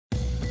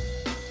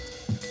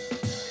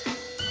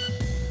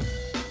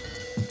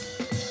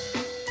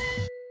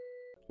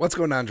What's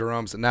going on,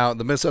 Jeromes? Now,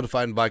 the Minnesota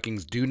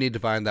Vikings do need to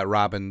find that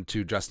Robin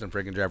to Justin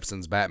freaking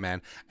Jefferson's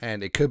Batman,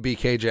 and it could be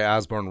KJ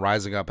Osborne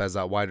rising up as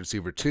that wide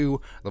receiver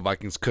 2. The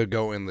Vikings could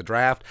go in the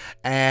draft,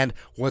 and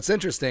what's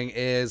interesting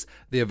is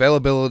the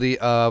availability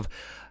of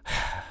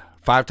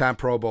 5-time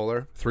Pro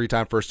Bowler,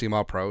 3-time first-team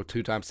All-Pro,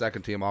 2-time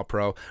second-team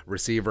All-Pro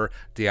receiver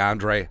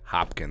DeAndre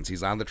Hopkins.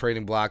 He's on the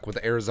trading block with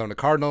the Arizona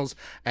Cardinals,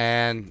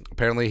 and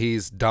apparently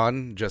he's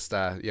done just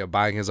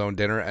buying his own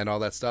dinner and all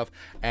that stuff.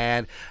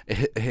 And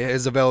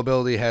his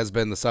availability has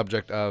been the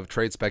subject of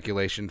trade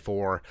speculation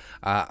for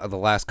the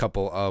last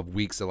couple of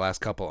weeks, the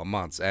last couple of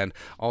months, and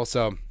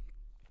also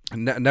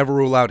never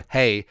rule out,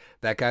 hey,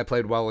 that guy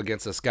played well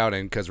against the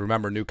scouting, because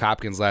remember, Nuke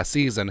Hopkins last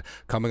season,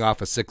 coming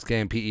off a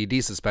 6-game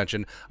PED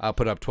suspension,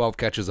 put up 12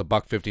 catches,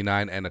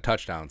 $159, and a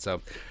touchdown. So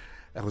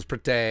that was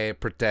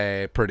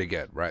pretty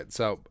good, right?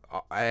 So,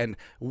 and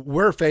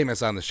we're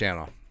famous on this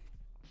channel,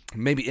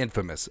 maybe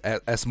infamous,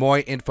 es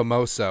muy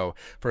infamoso,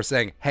 for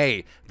saying,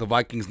 hey, the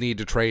Vikings need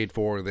to trade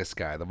for this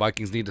guy. The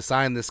Vikings need to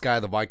sign this guy.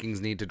 The Vikings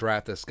need to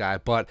draft this guy.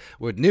 But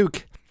with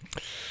Nuke,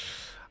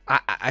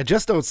 I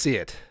just don't see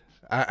it.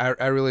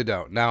 I really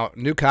don't. Now,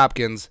 Nuke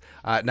Hopkins,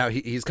 now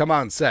he's come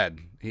out and said,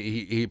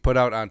 he put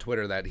out on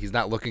Twitter that he's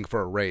not looking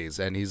for a raise,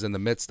 and he's in the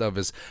midst of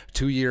his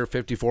 2-year,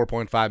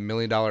 $54.5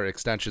 million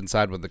extension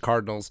signed with the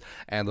Cardinals,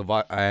 and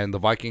the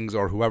Vikings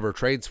or whoever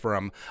trades for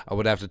him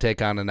would have to take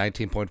on a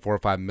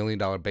 $19.45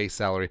 million base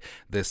salary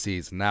this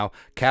season. Now,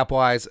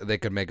 cap-wise, they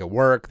could make it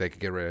work. They could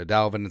get rid of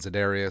Dalvin and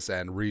Za'Darius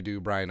and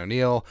redo Brian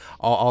O'Neill,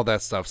 all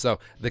that stuff. So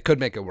they could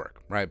make it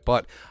work, right?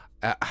 But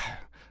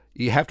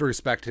you have to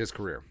respect his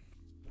career.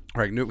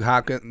 All right,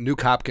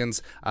 Nuke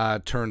Hopkins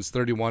turns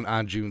 31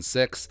 on June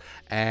 6th,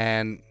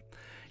 and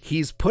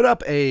he's put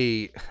up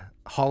a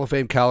Hall of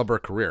Fame caliber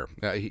career.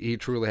 He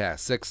truly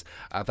has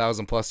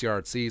 6,000+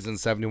 yard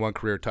seasons, 71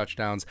 career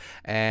touchdowns,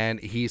 and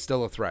he's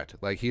still a threat.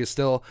 Like, he is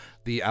still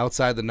the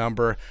outside the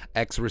number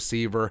X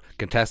receiver,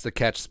 contested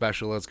catch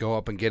specialist, go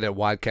up and get a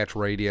wide catch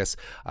radius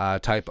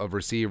type of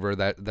receiver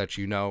that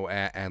you know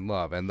and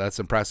love, and that's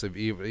impressive.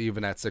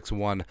 Even at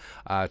 6'1",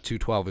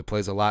 212, he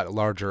plays a lot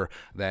larger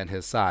than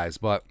his size.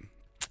 But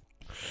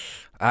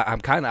I'm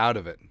kind of out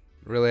of it,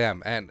 really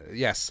am. And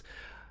yes,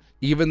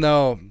 even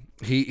though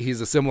he's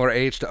a similar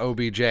age to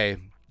OBJ,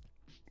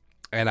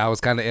 and I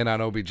was kind of in on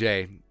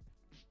OBJ,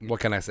 what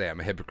can I say? I'm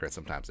a hypocrite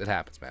sometimes. It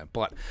happens, man.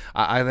 But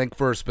I think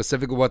for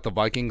specifically what the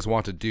Vikings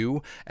want to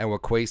do and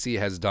what Kwesi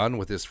has done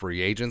with his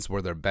free agents,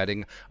 where they're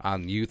betting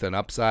on youth and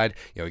upside,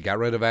 he got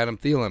rid of Adam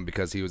Thielen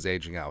because he was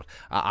aging out.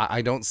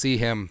 I don't see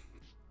him.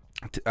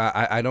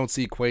 I don't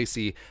see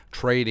Kwesi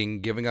trading,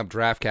 giving up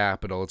draft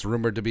capital. It's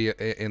rumored to be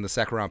in the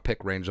second-round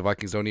pick range. The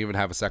Vikings don't even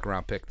have a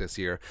second-round pick this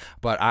year.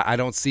 But I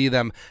don't see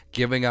them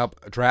giving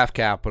up draft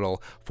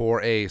capital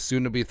for a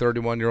soon-to-be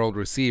 31-year-old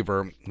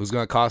receiver who's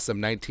going to cost them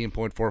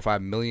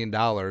 $19.45 million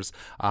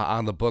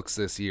on the books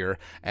this year,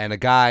 and a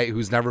guy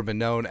who's never been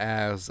known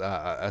as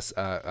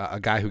a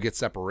guy who gets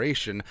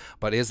separation,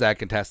 but is that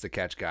contested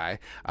catch guy.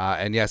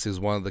 And yes, he's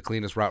one of the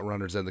cleanest route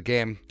runners in the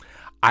game.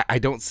 I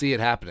don't see it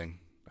happening.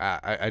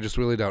 I just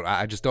really don't.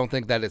 I just don't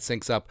think that it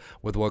syncs up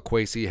with what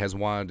Kwesi has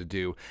wanted to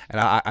do. And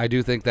I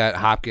do think that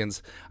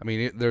Hopkins, I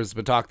mean, there's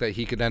been talk that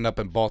he could end up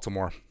in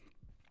Baltimore,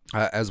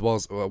 as well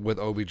as with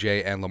OBJ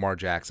and Lamar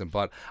Jackson.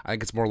 But I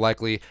think it's more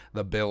likely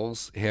the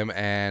Bills, him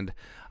and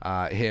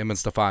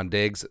Stephon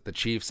Diggs. The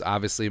Chiefs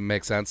obviously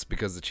make sense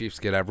because the Chiefs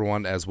get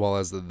everyone, as well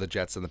as the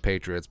Jets and the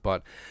Patriots.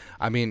 But,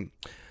 I mean,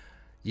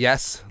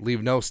 yes,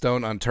 leave no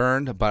stone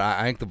unturned, but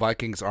I think the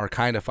Vikings are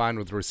kind of fine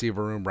with the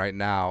receiver room right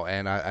now,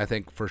 and I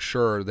think for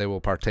sure they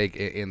will partake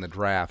in the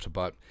draft.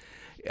 But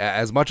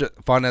as much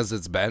fun as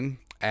it's been,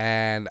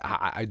 and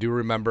I do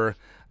remember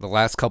the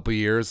last couple of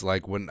years,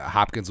 like when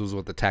Hopkins was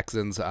with the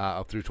Texans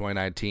up through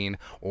 2019,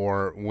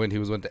 or when he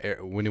went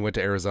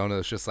to Arizona,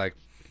 it's just like,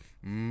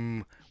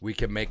 we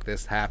can make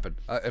this happen.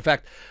 In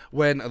fact,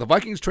 when the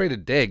Vikings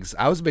traded Diggs,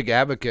 I was a big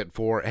advocate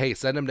for, hey,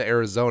 send him to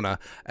Arizona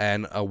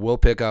and we'll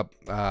pick up,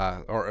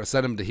 or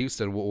send him to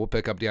Houston, we'll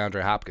pick up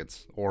DeAndre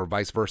Hopkins, or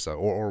vice versa,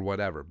 or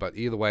whatever. But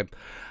either way,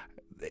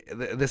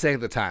 this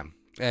ain't the time.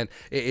 And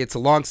it's a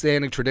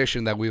long-standing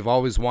tradition that we've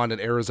always wanted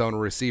Arizona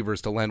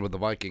receivers to land with the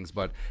Vikings,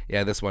 but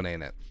yeah, this one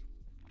ain't it.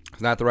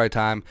 It's not the right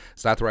time.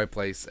 It's not the right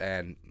place,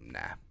 and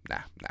nah.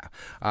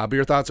 But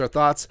your thoughts are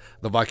thoughts.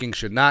 The Vikings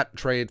should not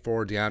trade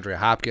for DeAndre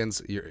Hopkins.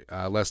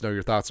 Let us know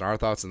your thoughts and our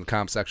thoughts in the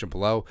comment section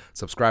below.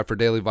 Subscribe for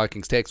daily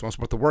Vikings takes. Want to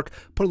support the work?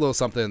 Put a little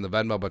something in the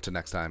Venmo. But till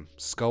next time,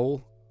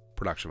 Skull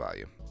Production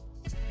Value.